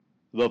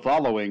The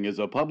following is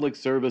a public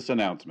service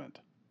announcement.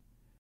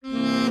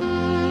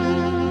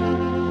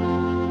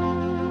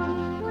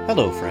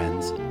 Hello,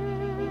 friends.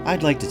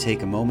 I'd like to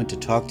take a moment to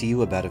talk to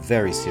you about a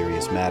very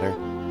serious matter.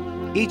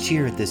 Each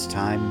year at this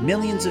time,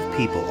 millions of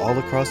people all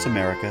across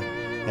America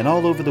and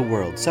all over the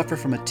world suffer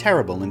from a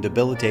terrible and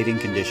debilitating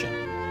condition: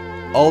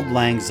 auld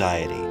lang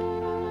syne.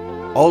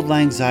 Auld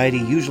lang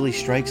syne usually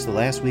strikes the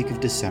last week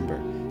of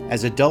December,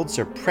 as adults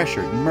are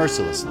pressured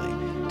mercilessly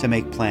to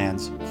make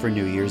plans for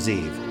New Year's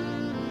Eve.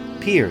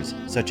 Peers,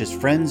 such as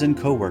friends and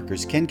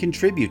co-workers, can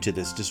contribute to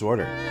this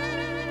disorder.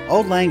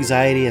 Auld lang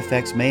syne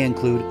effects may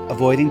include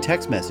avoiding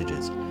text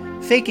messages,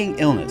 faking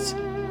illness,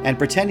 and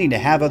pretending to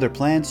have other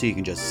plans so you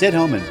can just sit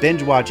home and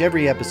binge watch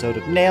every episode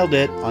of Nailed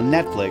It on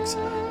Netflix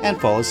and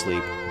fall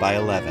asleep by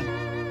 11.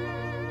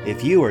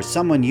 If you or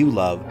someone you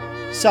love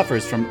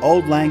suffers from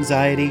auld lang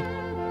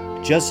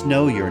syne, just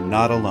know you're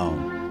not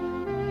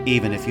alone,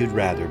 even if you'd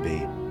rather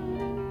be.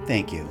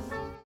 Thank you.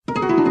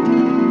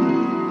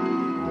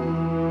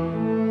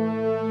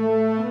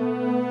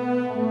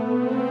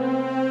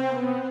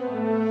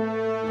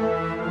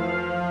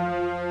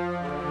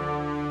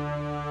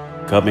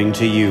 Coming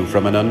to you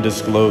from an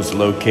undisclosed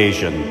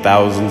location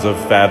thousands of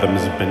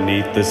fathoms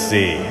beneath the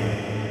sea,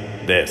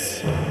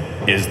 this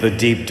is the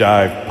Deep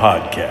Dive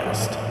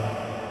Podcast.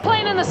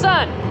 Plane in the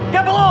sun!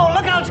 Get below!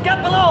 Look out!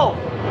 Get below!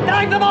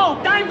 Dive the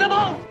boat! Dive the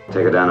boat!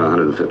 Take it down to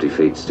 150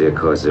 feet, steer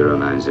course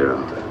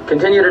 090.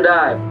 Continue to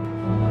dive.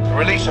 The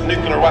release of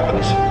nuclear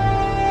weapons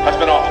has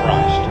been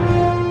authorized.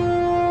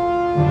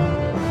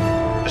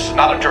 This is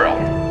not a drill.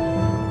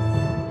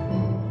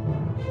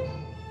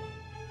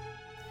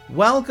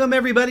 Welcome,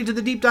 everybody, to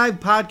the Deep Dive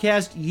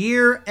Podcast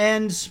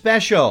Year-End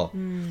Special.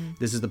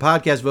 This is the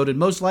podcast voted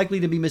most likely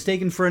to be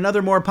mistaken for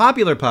another more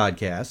popular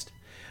podcast.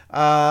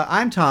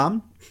 I'm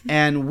Tom,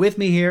 and with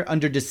me here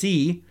under the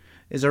sea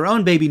is our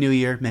own baby New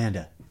Year,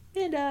 Manda.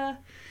 Manda.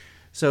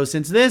 So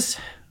since this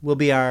will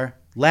be our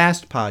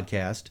last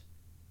podcast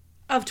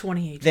Of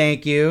 2018.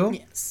 Thank you.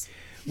 Yes.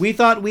 We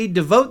thought we'd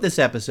devote this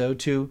episode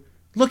to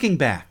looking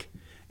back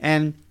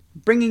and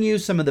bringing you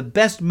some of the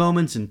best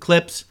moments and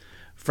clips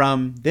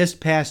from this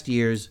past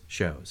year's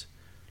shows.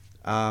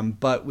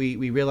 But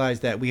we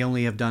realized that we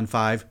only have done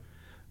 5.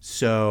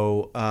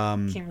 So...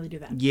 Can't really do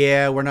that.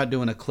 Yeah, we're not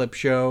doing a clip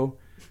show.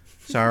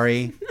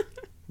 Sorry.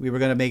 We were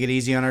going to make it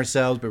easy on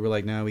ourselves, but we're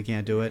like, no, we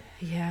can't do it.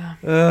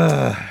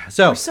 Yeah.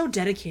 So We're so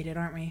dedicated,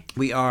 aren't we?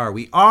 We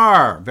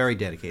are very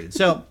dedicated.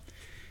 So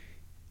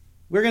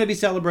we're going to be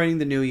celebrating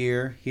the new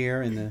year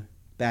here in the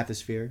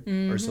bathysphere,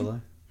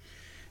 Ursula.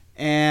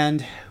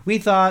 And we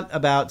thought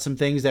about some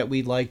things that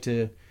we'd like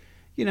to,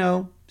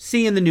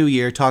 see in the new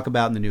year, talk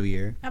about in the new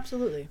year.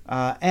 Absolutely.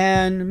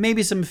 And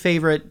maybe some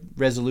favorite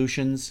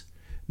resolutions,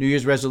 New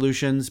Year's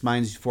resolutions.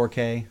 Mine's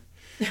 4K.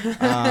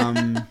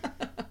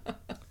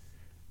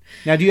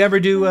 Now, do you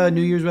ever do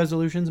New Year's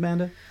resolutions,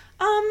 Amanda?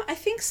 I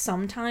think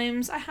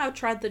sometimes I have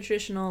tried the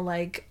traditional,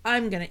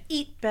 I'm going to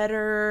eat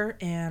better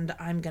and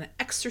I'm going to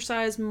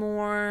exercise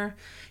more.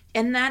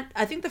 And that,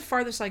 I think the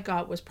farthest I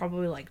got was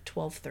probably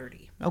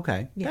 12:30.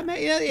 Okay. Yeah.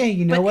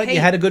 You know what? Hey,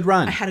 you had a good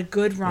run. I had a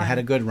good run. You had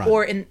a good run.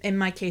 Or in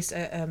my case,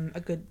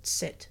 a good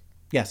sit.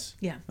 Yes.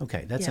 Yeah.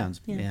 Okay. That Yeah.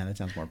 sounds Yeah. that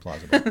sounds more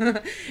plausible.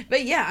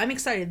 But yeah, I'm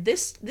excited.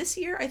 This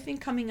year, I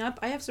think coming up,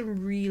 I have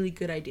some really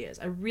good ideas.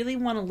 I really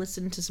want to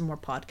listen to some more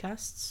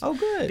podcasts. Oh,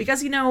 good.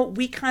 Because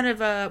we kind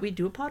of we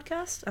do a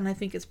podcast, and I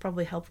think it's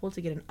probably helpful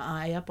to get an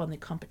eye up on the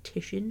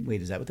competition.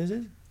 Wait, is that what this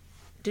is?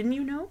 Didn't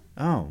you know?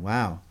 Oh,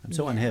 wow. I'm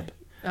so unhip.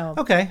 Oh,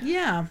 Okay.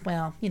 Yeah.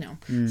 Well,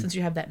 since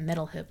you have that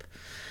metal hip.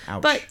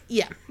 Ouch. But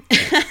yeah.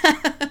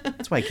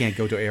 That's why I can't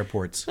go to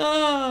airports.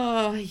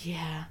 Oh,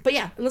 yeah. But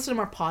yeah, listen to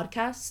more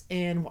podcasts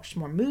and watch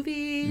more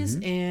movies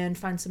and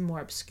find some more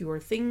obscure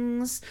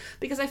things.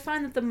 Because I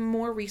find that the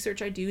more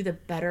research I do, the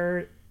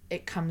better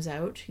it comes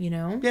out,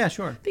 Yeah,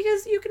 sure.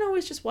 Because you can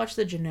always just watch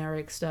the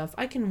generic stuff.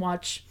 I can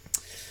watch,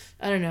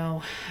 I don't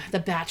know, The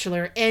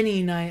Bachelor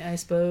any night, I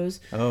suppose.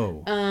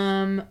 Oh.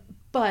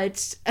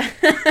 But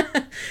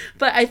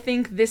I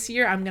think this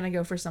year I'm going to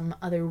go for some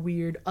other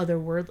weird,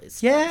 otherworldly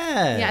stuff.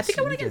 Yes. Yeah, I think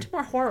I want to get into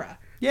more horror.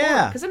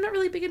 Yeah. Because I'm not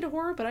really big into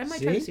horror, but I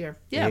might try this year.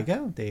 Yeah.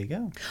 There you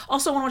go.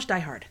 Also, I want to watch Die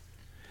Hard.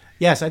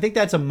 Yes, I think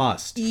that's a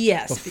must.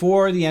 Yes.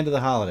 Before the end of the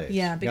holidays.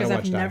 Yeah, because Gotta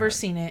I've watch Die never Hard.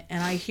 seen it,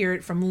 and I hear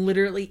it from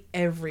literally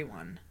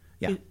everyone.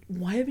 Yeah.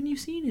 Why haven't you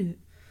seen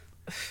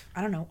it?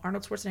 I don't know.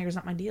 Arnold Schwarzenegger's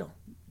not my deal.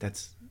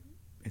 It's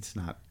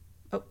not.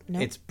 Oh, no.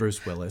 It's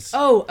Bruce Willis.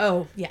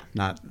 Oh, yeah.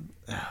 Not.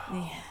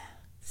 Yeah.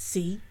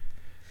 See?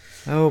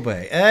 Oh,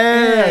 boy.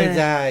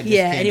 I just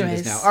yeah, can't do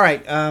anyways. this now. All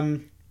right.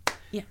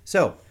 Yeah.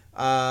 So,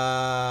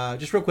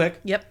 just real quick.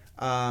 Yep.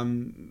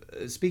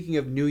 Speaking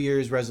of New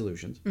Year's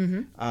resolutions,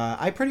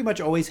 I pretty much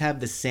always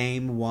have the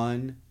same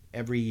one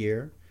every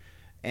year.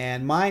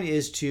 And mine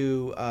is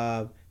to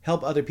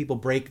help other people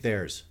break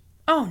theirs.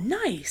 Oh,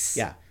 nice.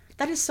 Yeah.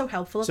 That is so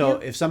helpful of So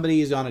you. if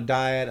somebody is on a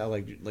diet, I'll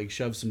like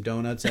shove some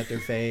donuts at their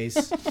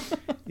face.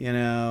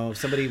 If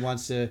somebody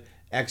wants to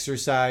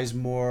exercise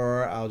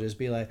more, I'll just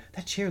be like,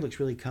 that chair looks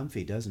really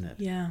comfy, doesn't it?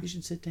 Yeah. You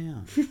should sit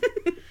down.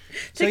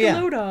 Take a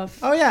load off.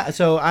 Oh, yeah.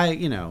 So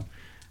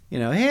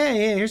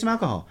hey, here's some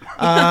alcohol.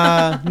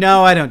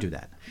 No, I don't do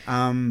that.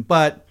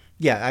 But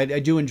yeah, I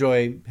do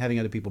enjoy having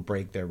other people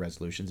break their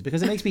resolutions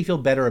because it makes me feel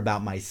better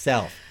about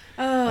myself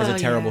as a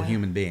terrible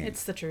human being.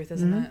 It's the truth,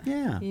 isn't it?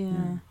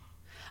 Yeah.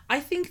 I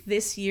think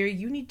this year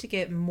you need to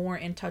get more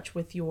in touch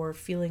with your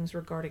feelings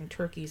regarding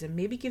turkeys and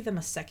maybe give them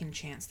a second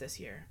chance this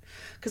year.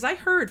 Because I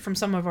heard from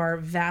some of our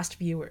vast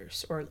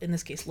viewers, or in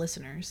this case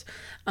listeners,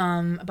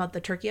 about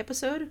the turkey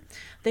episode.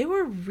 They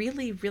were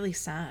really, really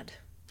sad.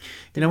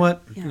 You know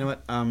what?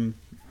 I'm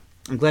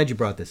glad you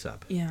brought this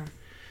up. Yeah.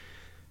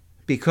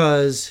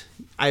 Because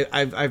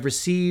I've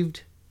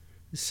received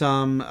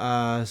some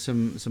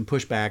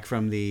pushback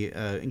from the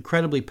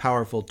incredibly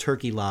powerful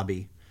turkey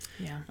lobby.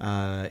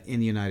 Yeah. In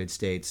the United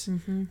States.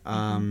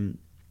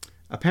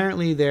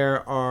 Apparently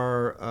there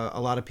are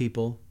a lot of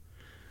people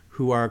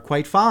who are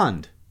quite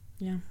fond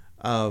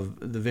of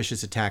the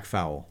vicious attack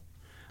fowl.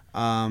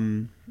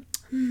 And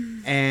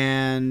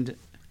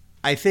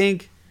I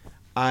think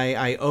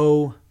I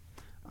owe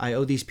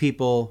these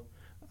people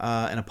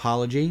an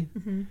apology.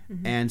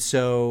 And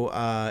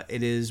so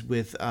it is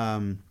with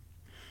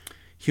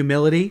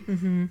humility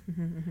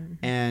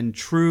and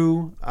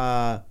true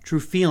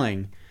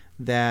feeling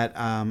that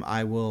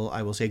I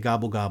will say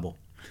gobble gobble.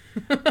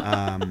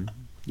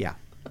 Yeah,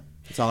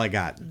 that's all I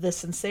got. The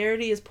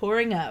sincerity is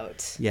pouring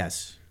out.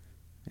 Yes,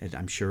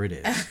 I'm sure it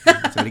is.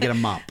 Somebody get a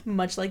mop.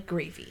 Much like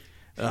gravy.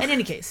 In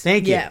any case.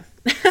 Thank you. Yeah.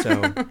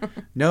 So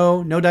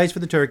no dice for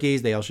the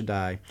turkeys. They all should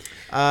die.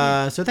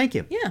 So thank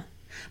you. Yeah.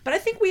 But I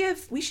think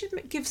we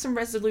should give some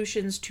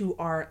resolutions to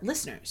our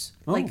listeners.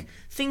 Like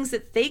things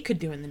that they could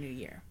do in the new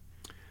year.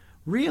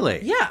 Really?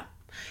 Yeah.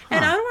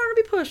 And I don't want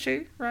to be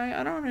pushy, right?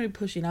 I don't want to be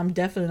pushy. And I'm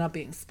definitely not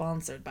being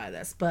sponsored by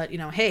this. But,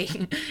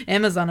 hey,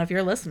 Amazon, if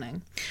you're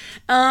listening.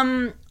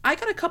 I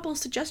got a couple of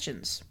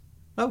suggestions.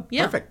 Oh,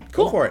 yeah. Perfect.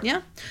 Cool. Go for it.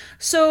 Yeah.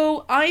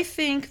 So I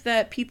think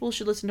that people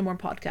should listen to more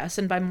podcasts.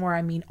 And by more,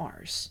 I mean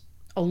ours.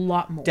 A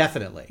lot more.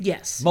 Definitely.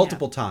 Yes.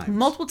 Multiple times.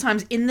 Multiple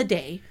times in the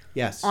day.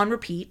 Yes. On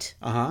repeat.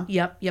 Uh-huh.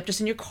 Yep.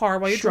 Just in your car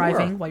while you're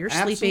driving, while you're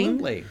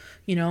sleeping. Absolutely.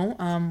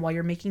 While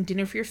you're making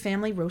dinner for your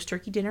family, roast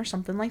turkey dinner,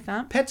 something like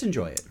that. Pets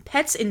enjoy it.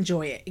 Pets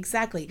enjoy it.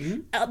 Exactly.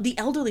 Mm-hmm. The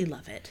elderly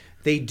love it.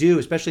 They do,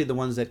 especially the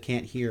ones that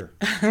can't hear.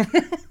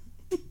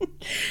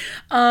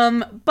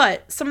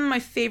 But some of my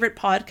favorite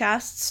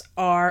podcasts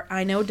are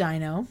I Know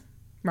Dino,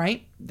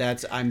 right?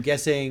 I'm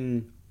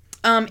guessing.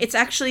 It's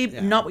actually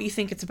not what you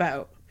think it's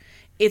about.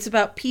 It's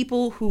about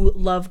people who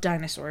love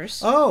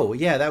dinosaurs. Oh,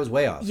 yeah, that was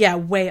way off. Yeah,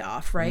 way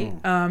off, right?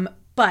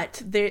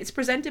 But it's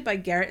presented by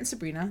Garrett and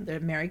Sabrina. They're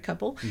a married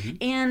couple.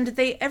 And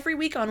they every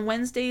week on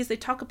Wednesdays, they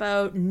talk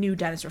about new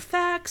dinosaur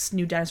facts,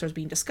 new dinosaurs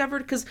being discovered.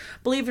 Because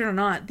believe it or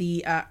not,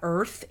 the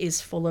Earth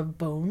is full of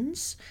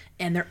bones.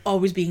 And they're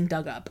always being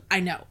dug up. I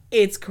know.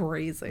 It's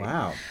crazy.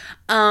 Wow.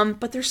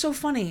 But they're so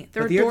funny.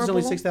 They're the adorable. Earth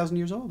is only 6,000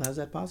 years old. How's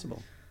that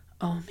possible?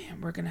 Oh, man.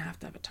 We're going to have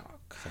a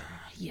talk.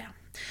 Yeah.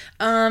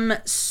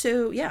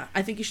 So yeah,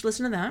 I think you should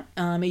listen to that.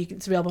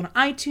 It's available on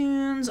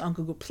iTunes, on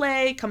Google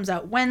Play, comes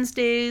out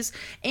Wednesdays,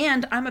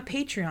 and I'm a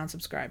Patreon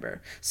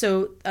subscriber.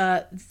 So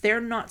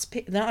they're not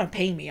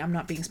paying me. I'm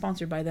not being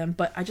sponsored by them,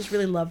 but I just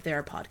really love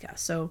their podcast.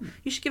 So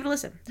you should give it a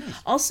listen. Nice.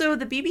 Also,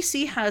 the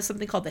BBC has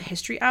something called the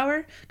History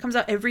Hour. Comes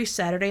out every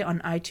Saturday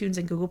on iTunes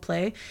and Google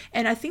Play,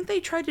 and I think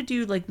they try to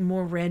do like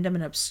more random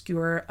and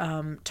obscure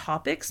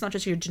topics, not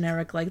just your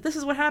generic like this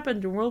is what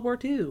happened in World War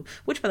II,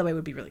 which by the way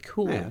would be really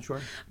cool. Yeah,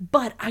 sure.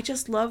 But I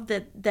just love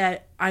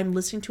that I'm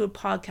listening to a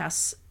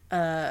podcast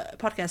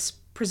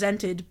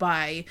presented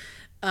by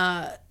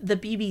the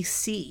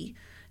BBC,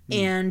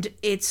 and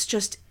it's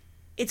just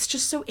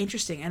so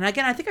interesting. And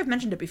again, I think I've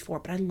mentioned it before,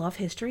 but I love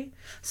history,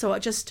 so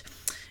it's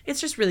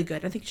just really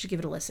good. I think you should give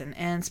it a listen,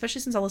 and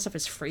especially since all this stuff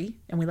is free,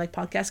 and we like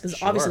podcasts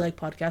because obviously like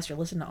podcasts, you're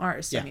listening to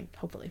ours. So, yeah. I mean,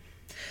 hopefully,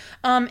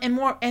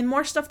 and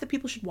more stuff that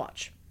people should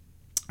watch.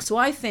 So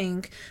I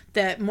think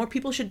that more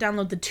people should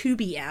download the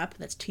Tubi app.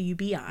 That's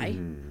Tubi.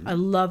 I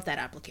love that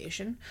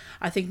application.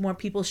 I think more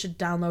people should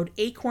download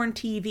Acorn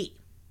TV.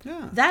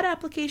 Yeah. That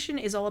application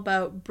is all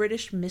about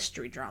British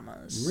mystery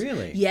dramas.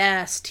 Really?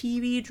 Yes,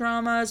 TV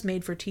dramas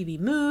made for TV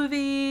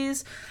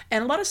movies,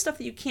 and a lot of stuff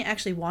that you can't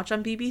actually watch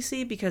on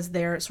BBC because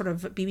their sort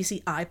of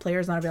BBC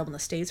iPlayer is not available in the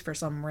States for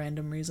some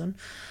random reason.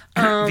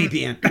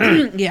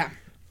 VPN. Yeah.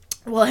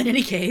 Well, in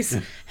any case,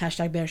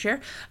 hashtag bear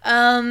share.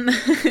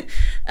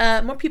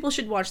 More people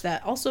should watch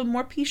that. Also,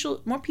 more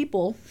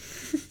people.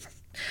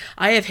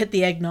 I have hit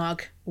the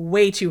eggnog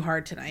way too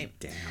hard tonight.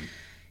 Damn.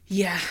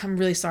 Yeah, I'm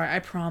really sorry. I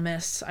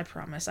promise.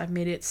 I've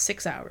made it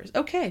 6 hours.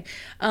 Okay.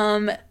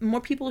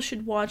 More people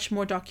should watch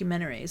more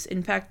documentaries.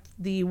 In fact,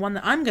 the one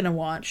that I'm going to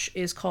watch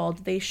is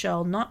called They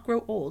Shall Not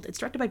Grow Old. It's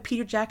directed by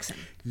Peter Jackson.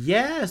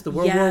 Yes, the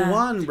World War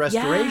I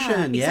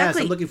restoration. Yeah, yes,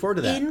 exactly. I'm looking forward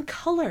to that. In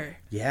color.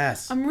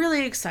 Yes. I'm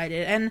really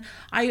excited. And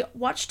I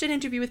watched an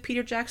interview with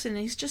Peter Jackson,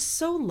 and he's just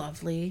so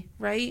lovely,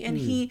 right? And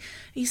he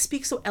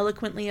speaks so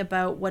eloquently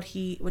about what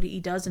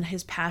he does and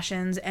his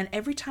passions. And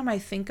every time I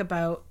think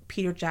about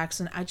Peter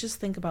Jackson, I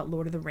just think about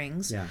Lord of the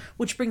Rings, Yeah.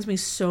 which brings me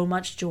so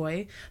much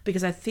joy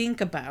because I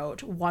think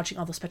about watching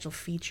all the special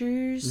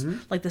features,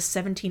 like the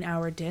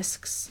 17-hour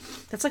discs.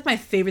 That's like my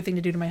favorite thing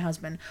to do to my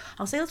husband.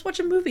 I'll say, let's watch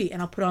a movie,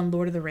 and I'll put on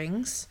Lord of the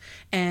Rings,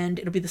 and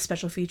it'll be the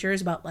special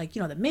features about, like,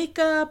 you know, the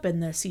makeup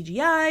and the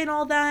CGI and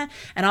all that,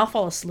 and I'll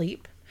fall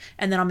asleep,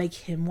 and then I'll make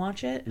him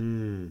watch it.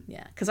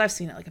 Yeah, because I've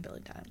seen it like a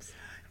billion times.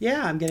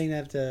 Yeah, I'm getting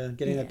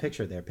that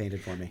picture there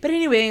painted for me. But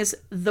anyways,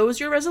 those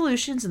are your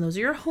resolutions and those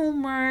are your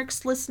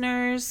homeworks,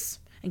 listeners.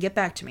 And get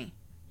back to me.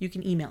 You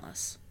can email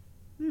us.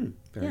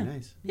 Very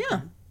nice. Yeah.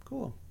 Okay,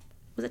 cool.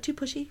 Was that too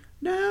pushy?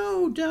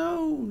 No,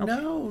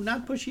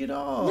 not pushy at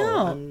all.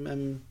 No.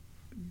 I'm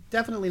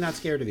definitely not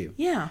scared of you.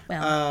 Yeah.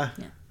 Well.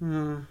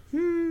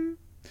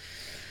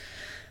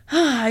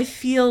 I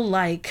feel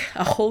like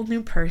a whole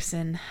new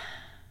person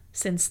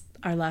since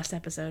our last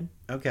episode.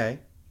 Okay.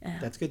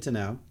 That's good to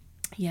know.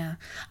 Yeah.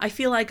 I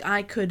feel like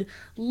I could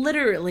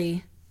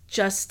literally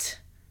just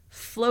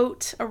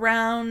float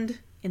around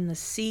in the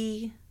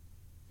sea.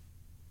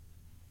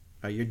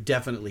 You're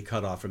definitely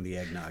cut off from the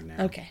eggnog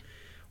now. Okay.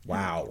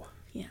 Wow.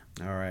 Yeah.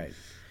 All right.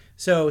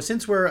 So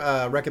since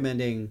we're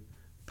recommending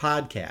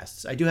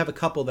podcasts, I do have a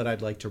couple that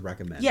I'd like to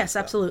recommend. Yes,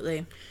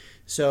 absolutely.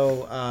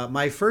 So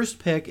my first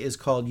pick is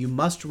called "You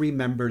Must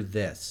Remember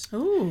This,"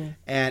 Ooh.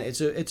 and it's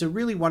a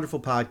really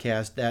wonderful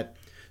podcast that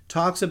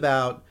talks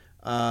about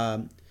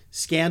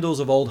scandals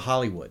of old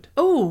Hollywood.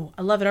 Oh,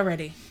 I love it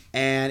already.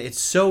 And it's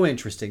so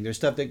interesting. There's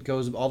stuff that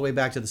goes all the way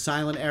back to the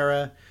silent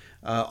era,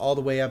 all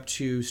the way up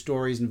to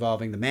stories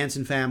involving the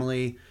Manson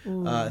family,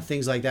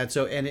 things like that.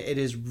 So, and it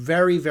is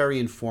very, very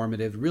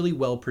informative, really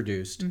well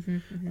produced.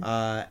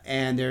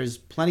 And there's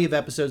plenty of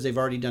episodes. They've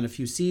already done a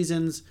few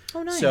seasons.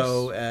 Oh, nice.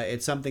 So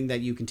it's something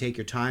that you can take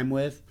your time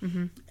with.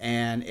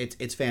 And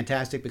it's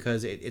fantastic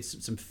because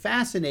it's some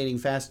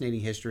fascinating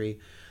history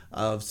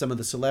of some of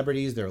the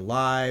celebrities, their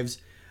lives,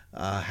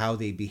 how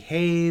they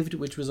behaved,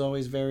 which was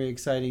always very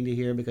exciting to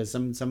hear because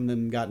some of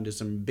them got into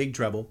some big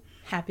trouble.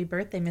 Happy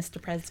birthday, Mr.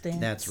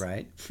 President. That's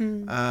right.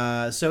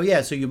 So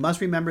You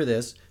Must Remember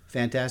This.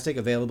 Fantastic.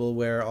 Available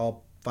where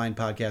all fine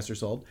podcasts are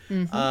sold.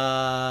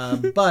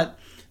 But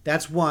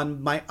that's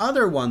one. My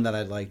other one that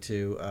I'd like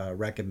to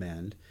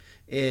recommend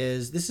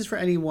is, this is for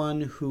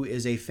anyone who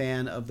is a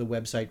fan of the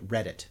website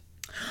Reddit.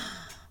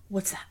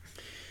 What's that?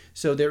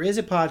 So there is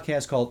a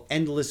podcast called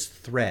Endless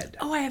Thread.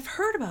 Oh, I have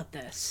heard about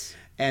this.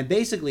 And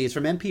basically, it's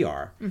from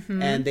NPR,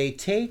 and they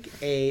take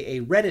a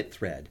Reddit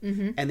thread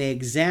and they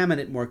examine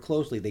it more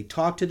closely. They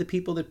talk to the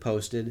people that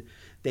posted.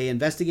 They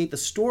investigate the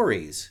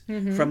stories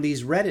from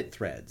these Reddit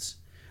threads.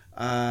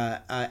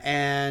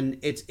 And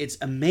it's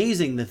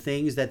amazing the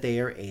things that they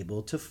are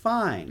able to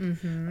find.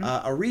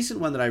 A recent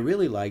one that I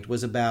really liked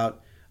was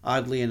about,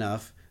 oddly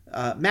enough,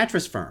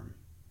 Mattress Firm,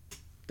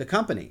 the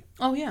company.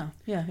 Oh, yeah.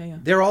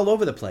 They're all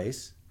over the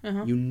place.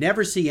 You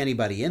never see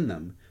anybody in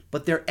them,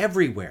 but they're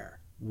everywhere.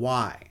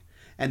 Why?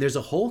 And there's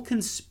a whole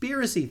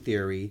conspiracy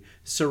theory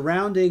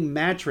surrounding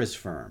Mattress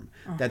Firm,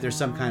 that there's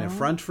some kind of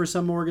front for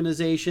some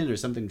organization or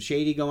something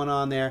shady going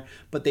on there.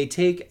 But they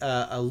take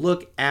a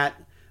look at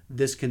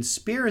this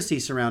conspiracy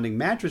surrounding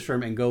Mattress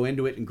Firm and go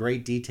into it in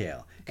great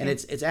detail. Okay. And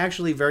it's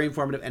actually very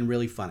informative and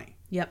really funny.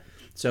 Yep.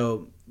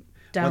 So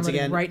Download once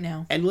again, it right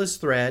now. Endless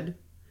Thread,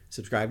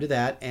 subscribe to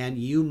that, and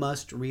You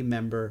Must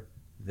Remember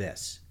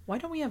This. Why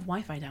don't we have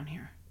Wi-Fi down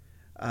here?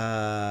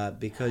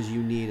 Because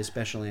you need a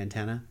special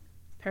antenna.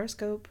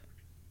 Periscope.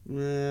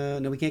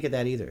 No, we can't get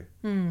that either.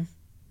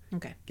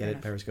 Okay. Get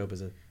it? Periscope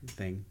is a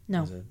thing?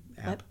 No. As an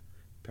app? What?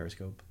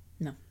 Periscope?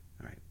 No.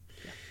 All right.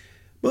 Yeah.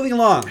 Moving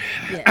along.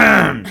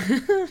 Yeah.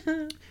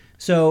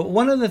 So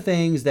one of the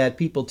things that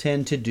people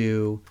tend to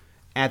do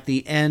at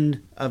the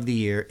end of the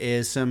year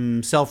is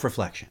some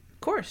self-reflection. Of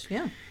course,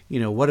 yeah.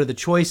 You know, what are the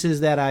choices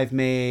that I've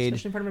made?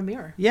 Especially in front of a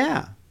mirror.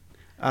 Yeah.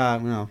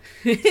 Well,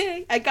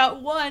 I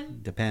got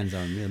one. depends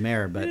on the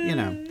mirror, but you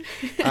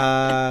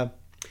know.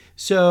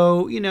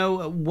 So, you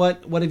know,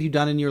 what have you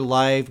done in your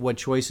life? What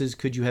choices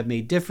could you have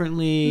made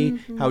differently?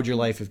 How would your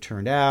life have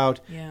turned out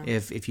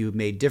if you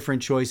made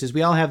different choices?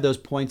 We all have those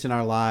points in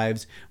our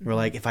lives where,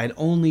 like, if I had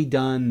only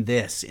done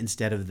this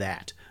instead of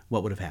that,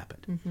 what would have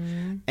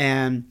happened?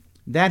 And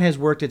that has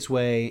worked its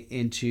way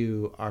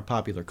into our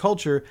popular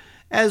culture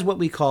as what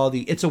we call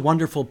the "it's a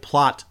wonderful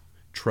plot"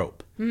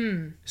 trope.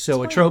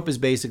 So a trope is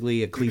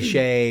basically a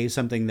cliche,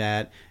 something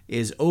that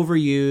is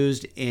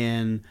overused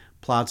in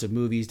plots of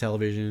movies,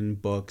 television,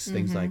 books,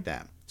 things like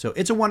that. So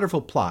it's a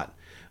wonderful plot.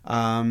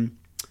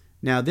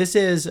 Now this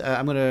is,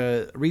 I'm going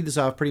to read this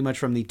off pretty much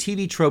from the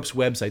TV Tropes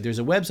website. There's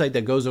a website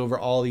that goes over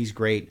all these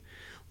great,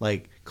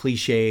 like,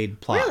 cliched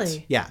plots.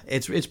 Really? Yeah,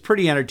 it's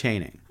pretty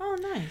entertaining. Oh,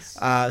 nice.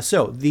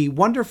 So the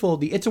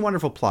It's a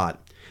Wonderful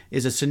Plot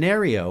is a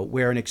scenario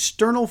where an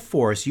external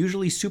force,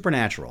 usually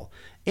supernatural,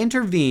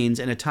 intervenes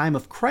in a time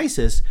of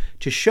crisis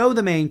to show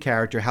the main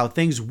character how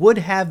things would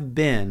have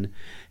been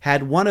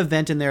had one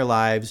event in their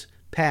lives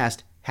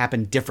past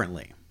happened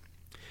differently.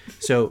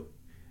 So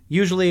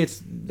Usually,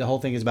 the whole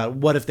thing is about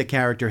what if the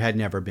character had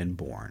never been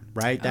born,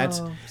 right?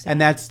 Sad.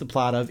 That's the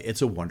plot of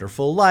It's a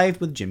Wonderful Life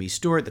with Jimmy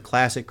Stewart, the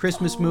classic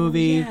Christmas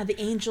movie. Yeah, the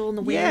angel and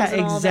the wings Yeah,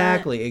 and all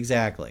that.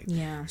 exactly.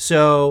 Yeah.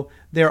 So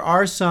there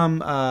are some.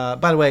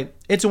 By the way,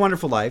 It's a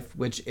Wonderful Life,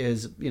 which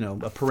is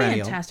a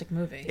perennial, Fantastic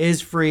movie.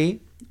 is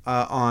free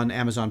on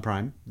Amazon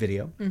Prime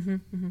Video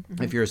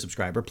if you're a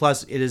subscriber.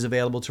 Plus, it is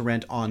available to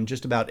rent on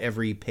just about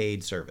every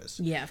paid service.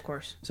 Yeah, of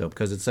course. So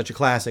because it's such a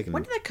classic.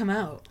 When did that come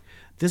out?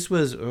 This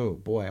was, oh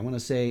boy, I want to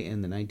say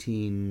in the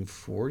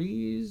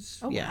 1940s.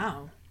 Oh, yeah.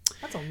 wow.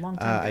 That's a long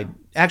time ago.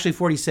 Actually,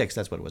 46,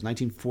 that's what it was,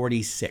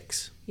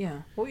 1946.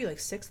 Yeah. What were you, like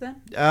 6 then?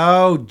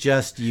 Oh,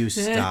 just you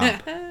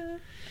stop.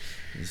 It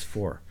was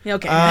 4.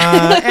 Okay.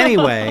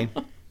 Anyway,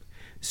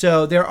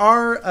 so there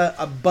are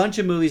a bunch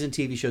of movies and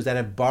TV shows that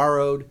have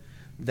borrowed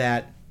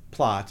that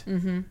plot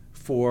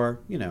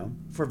for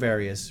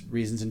various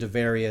reasons and to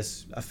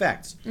various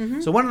effects.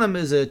 So one of them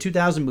is a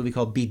 2000 movie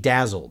called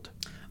Bedazzled.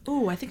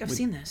 Ooh, I think I've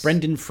seen this.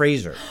 Brendan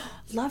Fraser.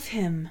 Love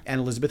him.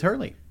 And Elizabeth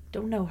Hurley.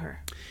 Don't know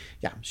her.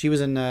 Yeah, she was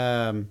in.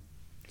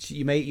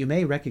 You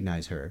may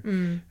recognize her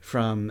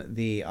from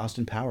the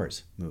Austin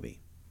Powers movie.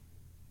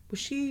 Was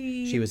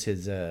she? She was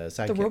his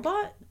sidekick. The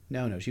robot?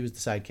 No, she was the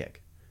sidekick.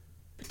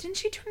 But didn't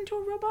she turn into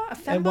a robot? A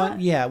At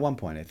fembot? at one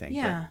point, I think.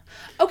 Yeah.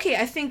 Okay,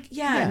 I think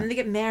and then they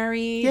get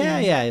married.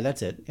 Yeah,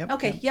 that's it. Yep.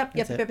 Okay. Yep.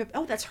 That's it.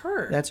 Oh, that's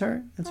her. That's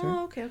her.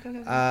 Oh, okay.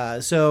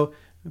 So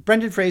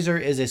Brendan Fraser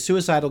is a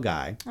suicidal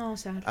guy. Oh,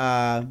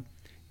 sad.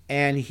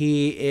 And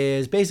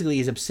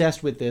he's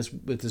obsessed with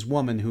this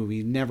woman who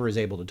he never is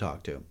able to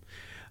talk to.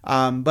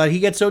 But he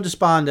gets so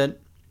despondent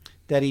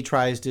that he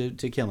tries to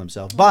kill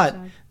himself. But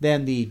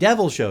then the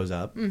devil shows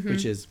up,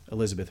 which is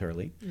Elizabeth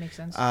Hurley. Makes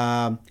sense.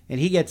 And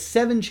he gets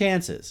 7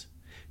 chances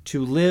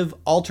to live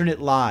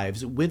alternate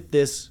lives with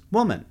this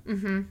woman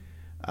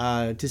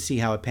to see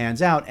how it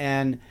pans out.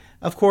 And,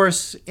 of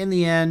course, in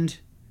the end,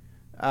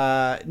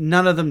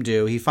 none of them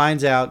do. He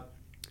finds out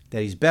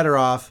that he's better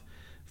off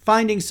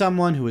finding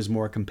someone who is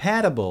more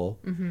compatible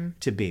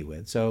to be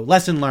with. So,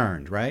 lesson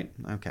learned, right?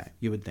 Okay,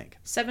 you would think.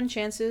 7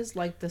 chances,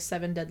 like the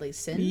 7 deadly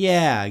sins?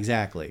 Yeah,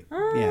 exactly.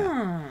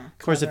 Yeah. Of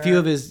course, a few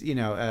of his,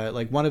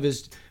 like one of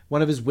his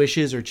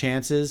wishes or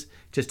chances,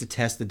 just to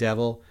test the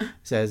devil,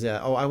 says,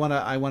 I want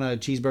a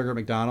cheeseburger at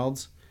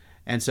McDonald's.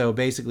 And so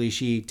basically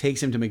she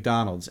takes him to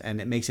McDonald's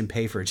and it makes him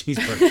pay for a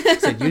cheeseburger.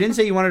 Said, you didn't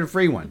say you wanted a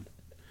free one.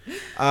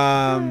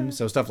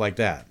 So stuff like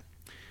that.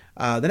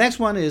 The next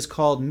one is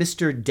called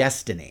Mr.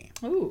 Destiny.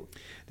 Ooh.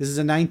 This is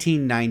a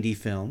 1990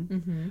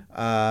 film.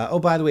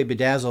 By the way,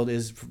 Bedazzled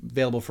is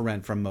available for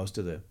rent from most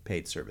of the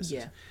paid services.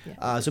 Yeah.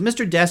 So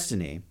Mr.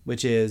 Destiny,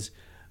 which is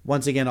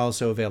once again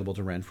also available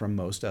to rent from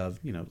most of,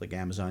 like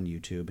Amazon,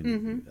 YouTube,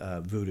 and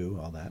Vudu,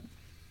 all that,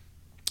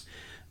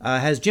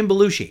 has Jim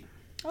Belushi.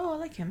 Oh, I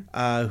like him.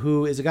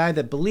 Who is a guy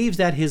that believes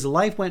that his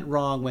life went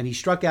wrong when he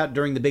struck out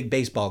during the big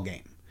baseball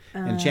game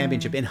and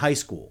championship in high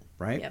school,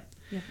 right? Yep.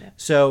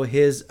 So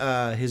his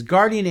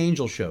guardian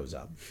angel shows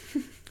up,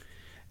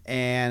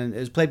 and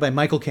is played by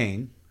Michael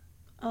Caine.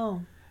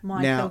 Oh,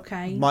 Michael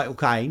Caine. Michael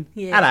Caine.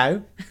 Yeah.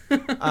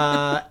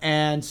 Hello.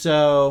 And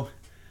so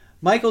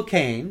Michael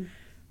Caine.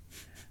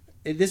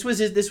 This was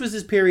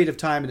his period of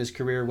time in his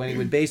career when he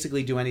would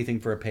basically do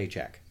anything for a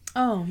paycheck.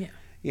 Oh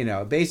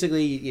yeah.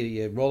 Basically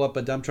you roll up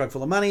a dump truck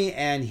full of money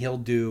and he'll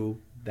do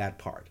that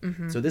part.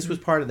 So this was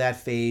part of that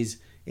phase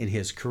in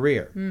his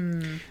career.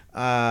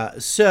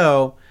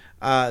 The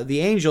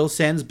angel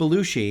sends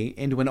Belushi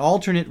into an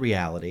alternate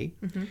reality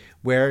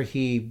where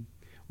he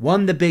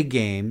won the big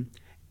game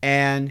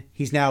and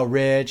he's now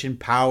rich and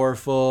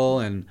powerful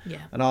and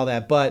all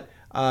that. But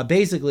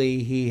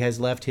basically he has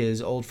left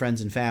his old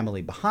friends and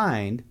family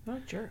behind. What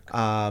a jerk.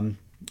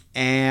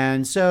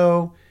 And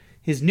so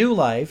his new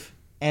life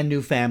and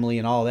new family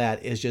and all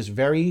that is just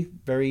very,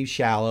 very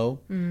shallow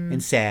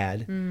and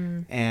sad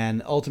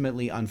and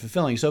ultimately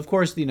unfulfilling. So, of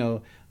course,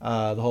 the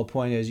whole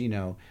point is,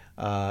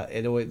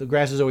 the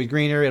grass is always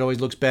greener. It always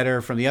looks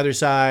better from the other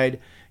side.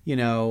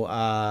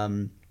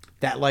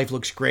 That life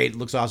looks great. It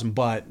looks awesome.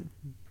 But,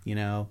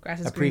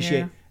 grass is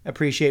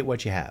appreciate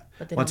what you have.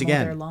 But they Once don't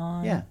again, mow their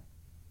lawn. yeah.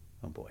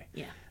 Oh, boy.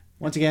 Yeah.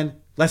 Once again,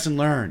 lesson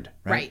learned.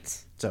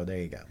 Right. So there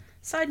you go.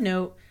 Side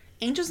note,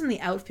 Angels in the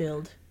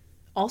Outfield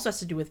also has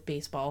to do with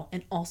baseball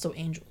and also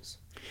angels.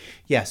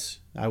 Yes,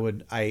 I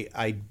would.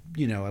 I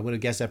would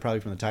have guessed that probably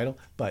from the title,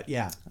 but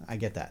yeah, I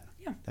get that.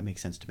 Yeah, that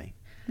makes sense to me.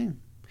 Yeah.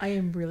 I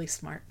am really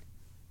smart.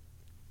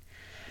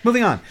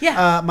 Moving on.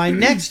 Yeah. My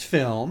next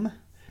film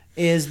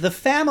is The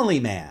Family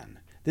Man.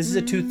 This is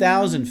a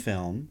 2000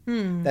 film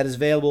that is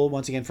available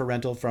once again for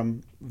rental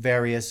from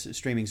various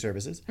streaming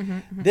services.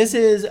 This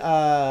is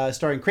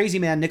starring crazy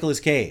man Nicolas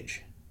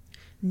Cage.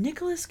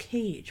 Nicolas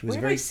Cage. Where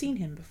have I seen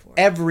him before?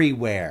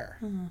 Everywhere.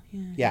 Oh,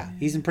 yeah.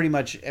 He's in pretty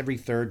much every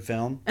third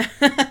film,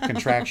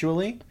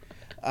 contractually.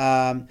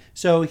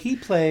 So he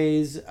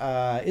plays,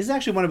 is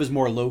actually one of his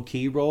more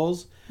low-key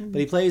roles,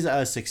 but he plays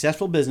a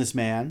successful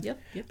businessman.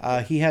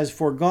 Yep. He has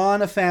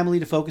foregone a family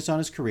to focus on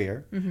his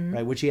career,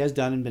 right, which he has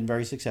done and been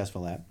very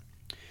successful at.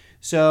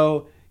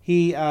 So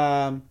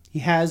he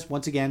has,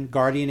 once again,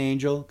 guardian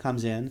angel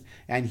comes in,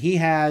 and he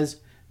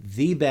has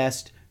the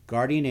best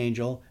guardian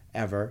angel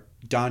ever,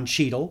 Don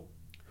Cheadle.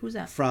 Who's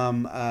that?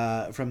 From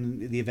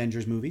the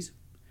Avengers movies.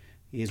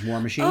 He is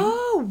War Machine.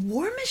 Oh,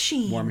 War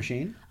Machine. War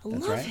Machine. I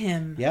That's love right.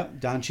 him.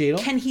 Yep, Don Cheadle.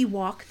 Can he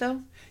walk,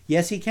 though?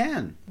 Yes, he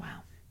can.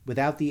 Wow.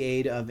 Without the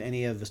aid of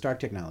any of the Stark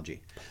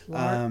technology.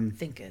 Plot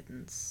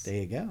thickens.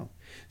 There you go.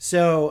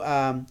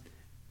 So,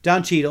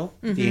 Don Cheadle,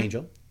 the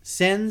angel,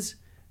 sends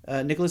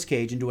Nicolas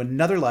Cage into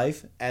another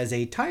life as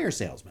a tire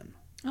salesman.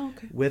 Oh,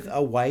 okay. With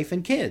a wife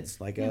and kids,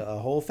 like a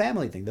whole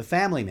family thing. The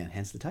Family Man,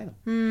 hence the title.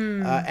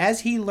 As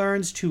he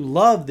learns to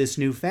love this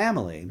new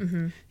family,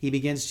 he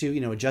begins to,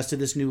 adjust to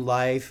this new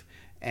life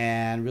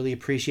and really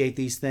appreciate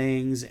these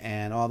things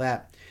and all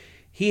that.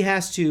 He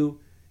has to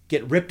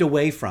get ripped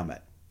away from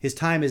it. His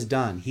time is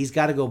done. He's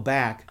got to go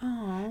back.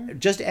 Aww.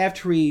 Just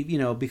after he,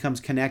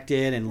 becomes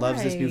connected and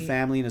loves this new Right.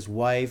 family and his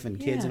wife and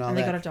kids and all and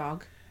that. they got a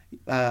dog.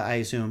 I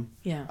assume.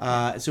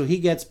 Yeah. So he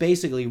gets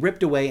basically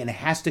ripped away and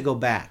has to go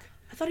back.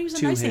 I thought he was a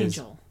to nice his-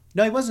 angel.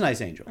 No, he was a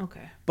nice angel.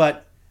 Okay.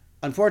 But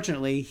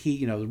unfortunately,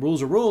 he, the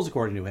rules are rules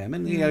according to him,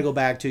 and you got to go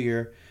back to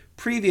your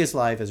previous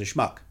life as a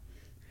schmuck.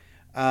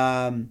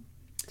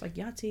 It's like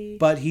Yahtzee.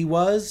 But he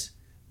was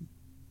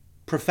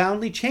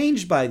profoundly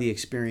changed by the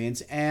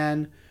experience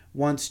and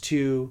wants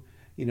to,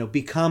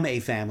 become a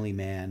family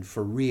man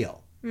for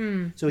real.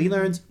 So he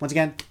learns, once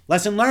again,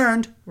 lesson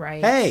learned.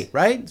 Right. Hey,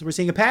 right? So we're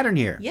seeing a pattern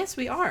here. Yes,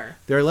 we are.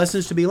 There are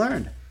lessons to be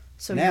learned.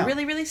 So Now- you're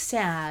really, really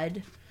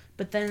sad,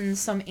 but then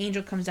some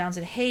angel comes down and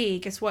said, hey,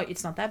 guess what?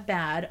 It's not that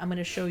bad. I'm going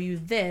to show you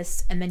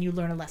this, and then you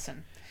learn a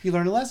lesson. You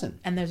learn a lesson.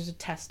 And there's a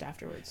test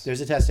afterwards.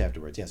 There's a test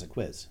afterwards. Yes, a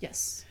quiz.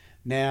 Yes.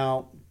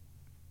 Now,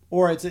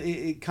 or it's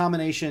a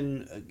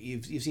combination.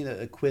 You've seen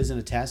a quiz and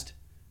a test,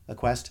 a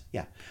quest.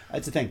 Yeah,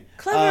 it's a thing.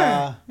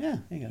 Clever. Yeah,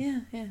 there you go.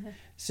 Yeah.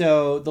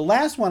 So the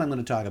last one I'm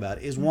going to talk about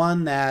is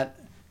one that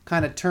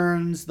kind of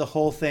turns the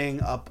whole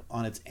thing up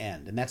on its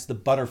end, and that's the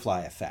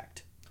butterfly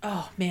effect.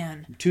 Oh,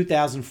 man.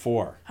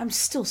 2004. I'm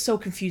still so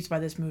confused by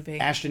this movie.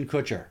 Ashton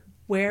Kutcher.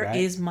 Where right?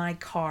 is my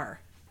car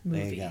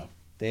movie? There you go.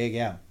 There you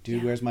go.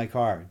 Dude, where's my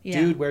car? Yeah.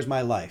 Dude, where's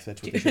my life?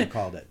 That's what they should have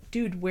called it.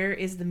 Dude, where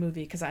is the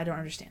movie? Because I don't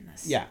understand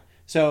this. Yeah.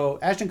 So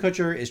Ashton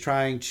Kutcher is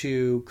trying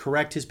to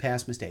correct his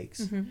past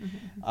mistakes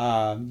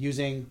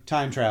using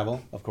time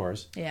travel, of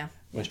course. Yeah.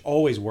 Which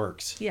always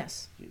works.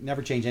 Yes.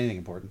 Never change anything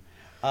important.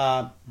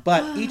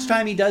 But each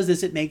time he does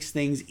this, it makes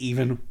things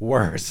even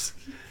worse.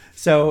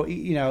 So,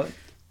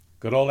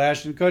 good old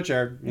Ashton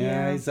Kutcher.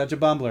 Yeah, he's such a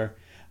bumbler.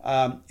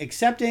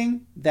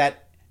 Accepting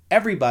that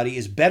everybody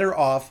is better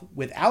off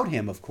without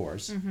him, of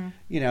course.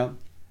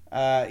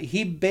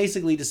 He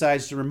basically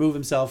decides to remove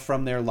himself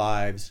from their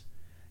lives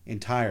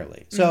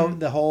entirely. So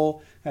the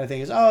whole kind of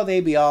thing is,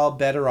 they'd be all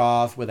better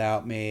off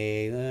without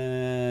me.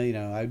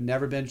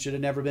 Should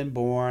have never been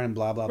born, and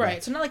blah, blah, blah.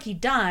 Right. So not like he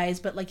dies,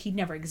 but like he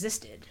never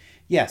existed.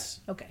 Yes.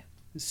 Okay.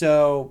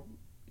 So,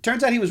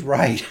 turns out he was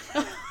right.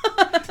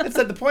 That's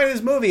the point of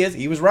this movie is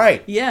he was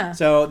right. Yeah.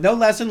 So, no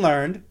lesson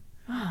learned.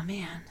 Oh,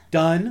 man.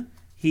 Done.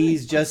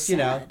 He's just,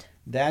 sad.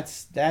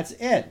 that's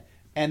it.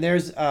 And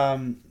there's,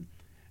 and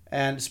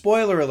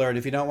spoiler alert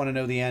if you don't want to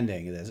know the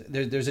ending of this,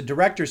 there's a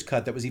director's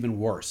cut that was even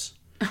worse.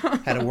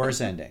 Had a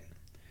worse ending.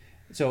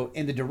 So,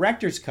 in the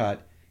director's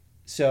cut,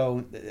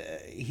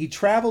 he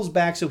travels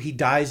back so he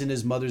dies in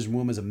his mother's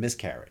womb as a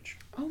miscarriage.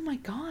 Oh, my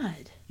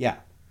God. Yeah.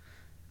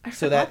 I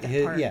So forgot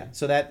that part.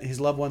 so that his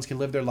loved ones can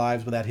live their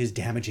lives without his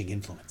damaging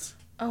influence.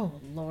 Oh,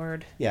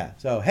 Lord. Yeah.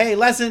 So hey,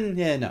 lesson.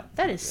 Yeah, no,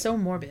 That is so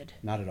morbid.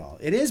 not at all.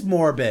 It is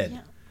morbid.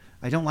 Yeah.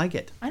 I don't like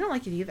it. I don't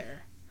like it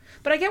either.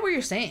 But I get what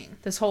you're saying.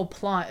 This whole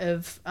plot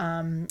of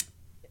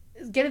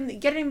getting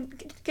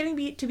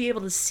to be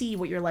able to see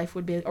what your life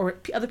would be, or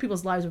other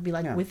people's lives would be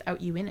like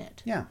without you in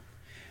it. Yeah.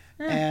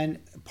 And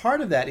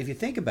part of that, if you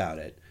think about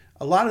it,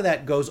 a lot of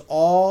that goes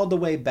all the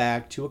way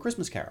back to A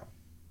Christmas Carol.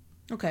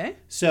 Okay.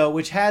 So,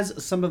 which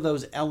has some of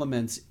those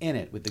elements in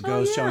it, with the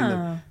ghost showing the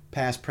yeah.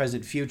 past,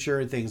 present,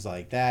 future, things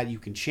like that. You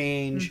can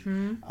change.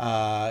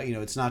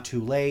 It's not too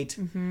late.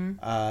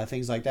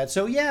 Things like that.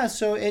 So yeah,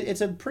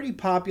 it's a pretty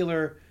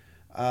popular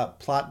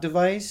plot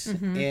device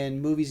in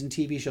movies and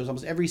TV shows.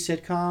 Almost every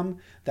sitcom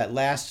that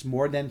lasts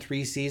more than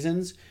 3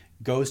 seasons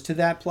goes to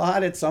that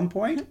plot at some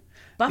point.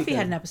 Buffy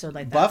had an episode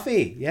like that.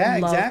 Buffy, yeah,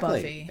 Love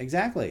exactly, Buffy.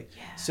 exactly.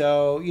 Yeah.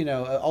 So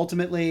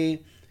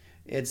ultimately,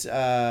 it's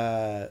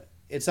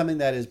something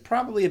that is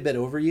probably a bit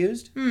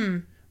overused,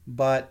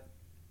 but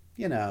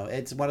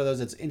it's one of those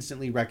that's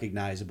instantly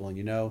recognizable,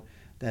 and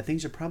that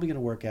things are probably going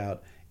to work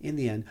out in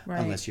the end,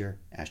 unless you're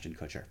Ashton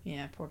Kutcher.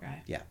 Yeah, poor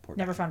guy. Yeah, poor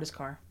guy. Never found his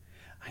car.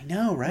 I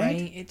know, right?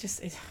 It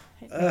makes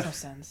no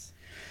sense.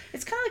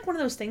 It's kind of like one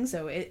of those things,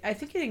 though. I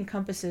think it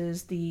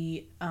encompasses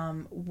the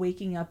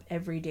waking up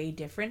every day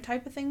different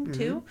type of thing,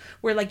 too,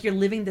 where like you're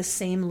living the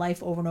same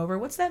life over and over.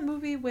 What's that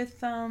movie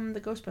with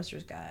the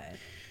Ghostbusters guy?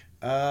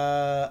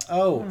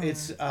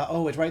 It's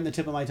right in the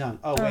tip of my tongue.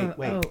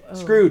 Wait. oh.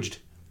 Scrooged.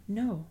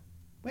 No.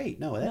 Wait,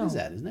 no, that is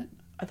that, isn't it?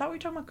 I thought we were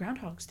talking about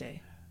Groundhog's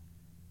Day.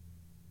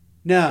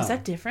 No. Is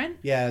that different?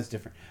 Yeah, that's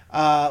different.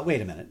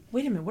 Wait a minute.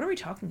 Wait a minute. What are we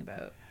talking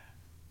about?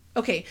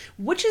 Okay,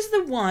 which is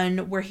the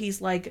one where he's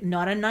like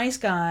not a nice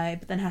guy,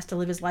 but then has to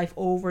live his life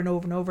over and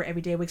over and over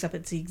every day, wakes up,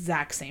 it's the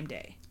exact same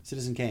day?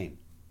 Citizen Kane.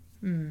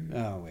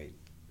 Oh, wait.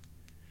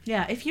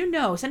 Yeah, if you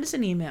know, send us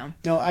an email.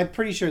 No, I'm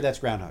pretty sure that's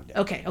Groundhog Day.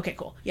 Okay,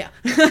 cool. Yeah.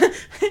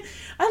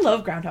 I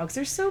love groundhogs.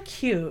 They're so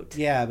cute.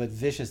 Yeah, but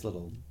vicious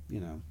little,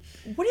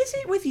 What is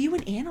it with you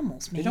and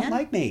animals, man? They don't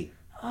like me.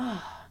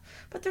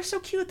 But they're so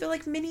cute. They're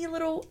like mini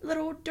little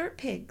dirt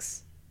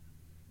pigs.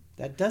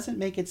 That doesn't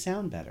make it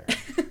sound better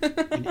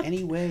in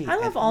any way. I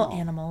love all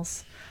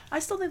animals. I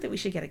still think that we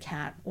should get a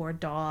cat or a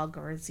dog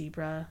or a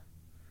zebra.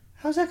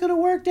 How's that going to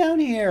work down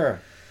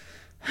here?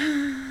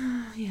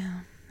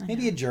 Yeah.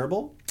 Maybe a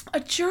gerbil? A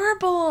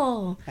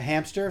gerbil! A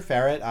hamster? A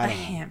ferret? I don't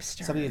know.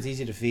 Hamster. Something that's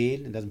easy to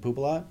feed and doesn't poop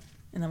a lot?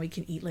 And then we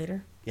can eat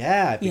later.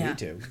 Yeah, if you need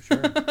to. Sure.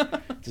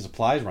 If the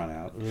supplies run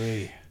out.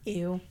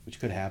 Ew.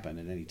 Which could happen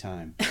at any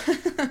time.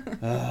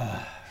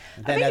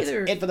 Then that's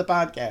it for the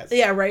podcast.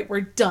 Yeah, right. We're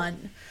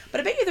done.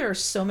 But I bet you there are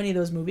so many of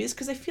those movies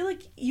because I feel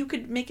like you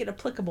could make it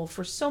applicable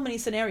for so many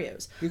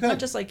scenarios. You could. Not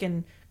just like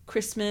in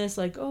Christmas,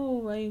 like,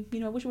 oh, I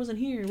wish it wasn't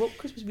here. What would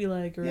Christmas be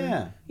like? Or,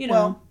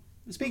 Well,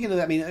 speaking of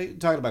that,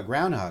 talking about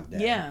Groundhog Day.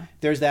 Yeah.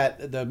 There's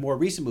the more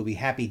recent movie,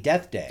 Happy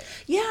Death Day.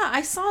 Yeah,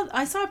 I saw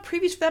a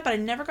preview for that, but I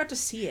never got to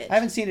see it. I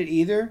haven't seen it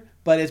either,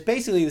 but it's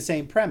basically the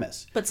same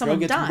premise. But someone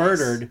Girl gets dies.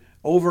 murdered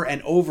over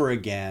and over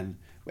again.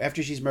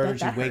 After she's murdered,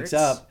 That she wakes hurts.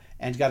 up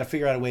and's got to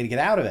figure out a way to get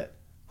out of it.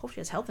 Hope she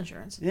has health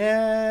insurance.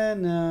 Yeah,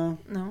 no.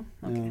 No?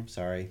 Okay. No,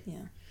 sorry.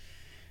 Yeah.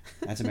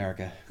 That's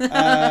America.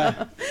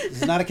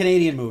 This is not a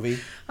Canadian movie.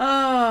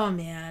 Oh,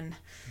 man.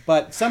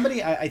 But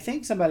somebody, I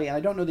think somebody, and I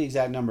don't know the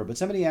exact number, but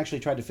somebody actually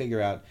tried to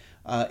figure out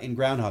in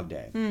Groundhog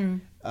Day,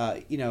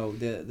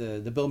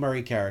 the Bill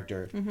Murray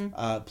character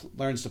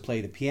learns to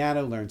play the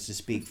piano, learns to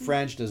speak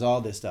French, does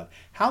all this stuff.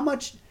 How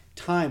much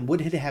time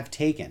would it have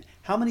taken?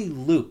 How many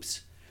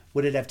loops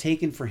would it have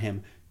taken for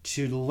him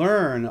to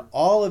learn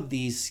all of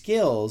these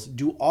skills,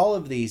 do all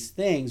of these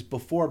things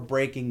before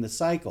breaking the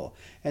cycle?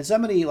 And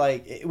somebody,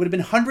 it would have been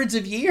hundreds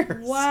of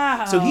years.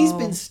 Wow. So he's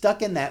been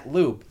stuck in that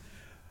loop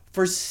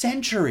for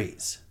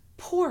centuries.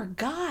 Poor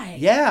guy.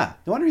 Yeah.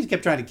 No wonder he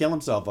kept trying to kill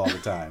himself all the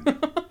time.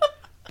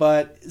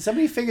 But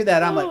somebody figured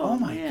that out. I'm like, oh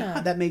my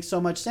God, that makes so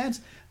much sense.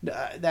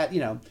 That,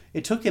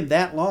 it took him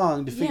that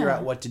long to figure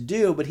out what to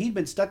do, but he'd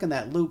been stuck in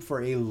that loop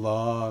for a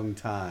long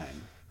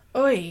time.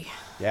 Oy.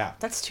 Yeah.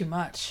 That's too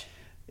much.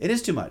 It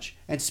is too much.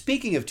 And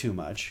speaking of too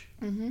much,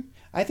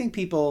 I think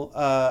people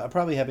are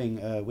probably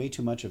having way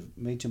too much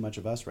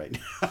of us right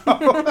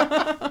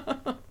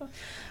now.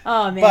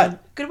 Oh man,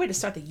 but good way to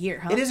start the year,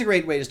 huh? It is a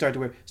great way to start the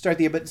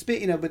year. But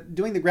but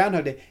doing the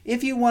Groundhog Day,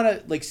 if you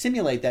want to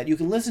simulate that, you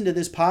can listen to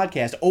this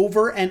podcast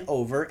over and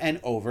over and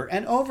over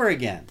and over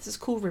again. This is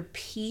cool.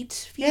 Repeat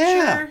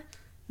feature.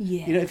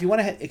 Yeah. If you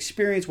want to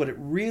experience what it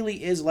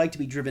really is like to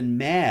be driven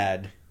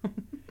mad,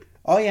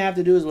 all you have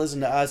to do is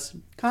listen to us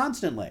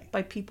constantly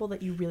by people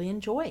that you really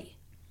enjoy.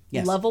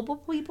 Yes. Lovable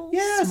people.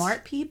 Yes.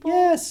 Smart people.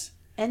 Yes.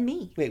 And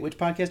me. Wait, which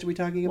podcast are we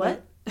talking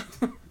about?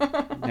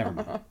 What? Never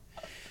mind.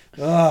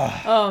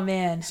 Ugh. Oh,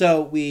 man.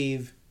 So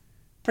we've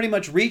pretty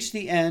much reached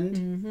the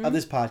end of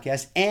this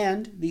podcast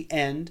and the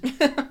end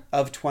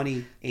of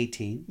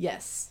 2018.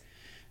 Yes.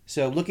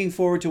 So looking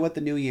forward to what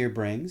the new year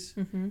brings.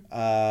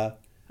 I'm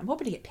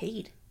hoping to get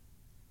paid.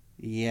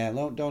 Yeah,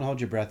 don't hold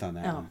your breath on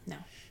that one. No.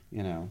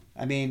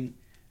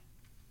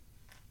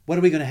 What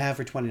are we going to have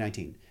for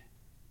 2019?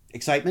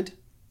 Excitement?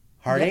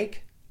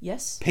 Heartache?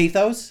 Yes.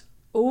 Pathos?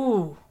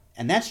 Ooh.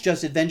 And that's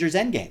just Avengers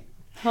Endgame.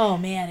 Oh,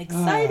 man.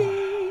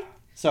 Exciting.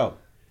 So,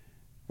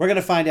 we're going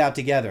to find out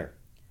together.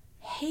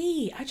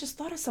 Hey, I just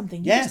thought of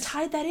something. You Yes. just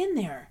tied that in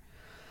there.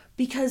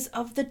 Because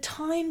of the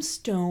time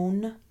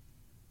stone.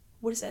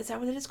 What is that? Is that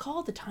what it is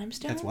called? The time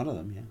stone? That's one of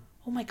them, yeah.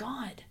 Oh my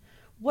God.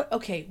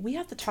 Okay, we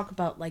have to talk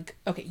about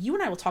you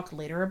and I will talk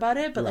later about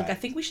it, but Right. I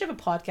think we should have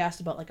a podcast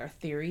about our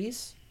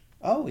theories.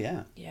 Oh,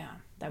 yeah. Yeah,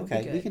 that would be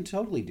Okay, good. we can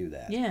totally do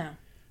that. Yeah.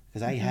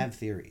 Because I have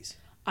theories.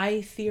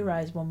 I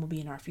theorize one will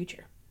be in our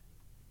future.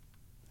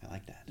 I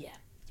like that. Yeah.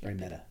 It's very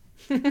meta.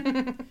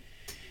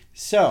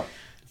 So,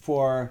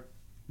 for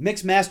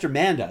Mixmaster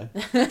Manda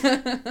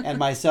and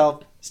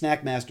myself,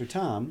 Snackmaster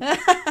Tom,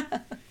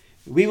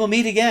 we will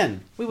meet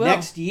again We will.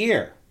 next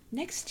year.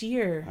 Next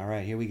year. All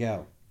right, here we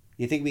go.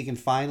 You think we can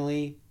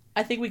finally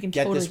I think we can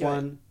get totally this do it.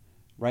 one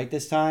right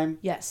this time?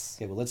 Yes.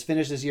 Okay, well, let's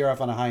finish this year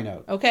off on a high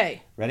note.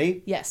 Okay.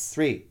 Ready? Yes.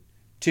 3,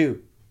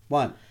 2,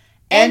 1.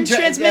 End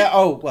transmit.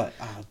 What?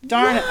 Oh,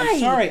 darn it. Why? I'm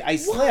sorry. I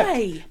slipped.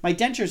 Why? My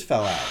dentures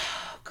fell out.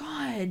 Oh,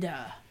 God.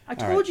 I right.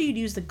 told you you'd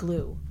use the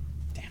glue.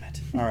 Damn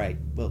it. All right.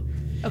 Well,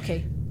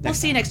 Okay. We'll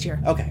see you next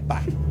year. okay.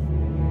 Bye.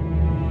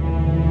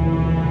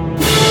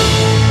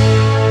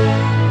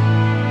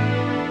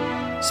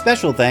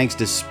 Special thanks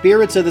to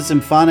Spirits of the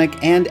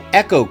Symphonic and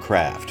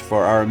EchoCraft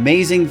for our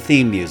amazing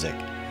theme music.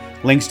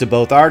 Links to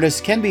both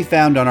artists can be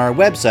found on our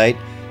website,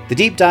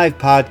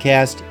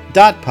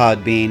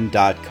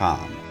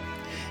 thedeepdivepodcast.podbean.com.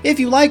 If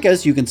you like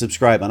us, you can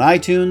subscribe on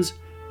iTunes,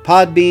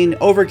 Podbean,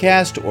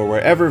 Overcast, or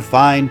wherever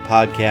fine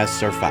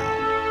podcasts are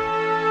found.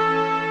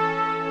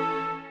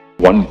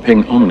 One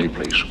ping only,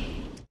 please.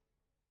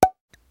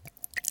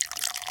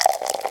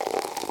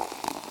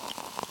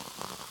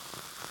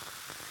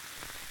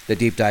 The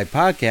Deep Dive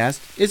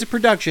Podcast is a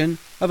production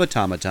of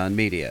Automaton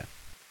Media.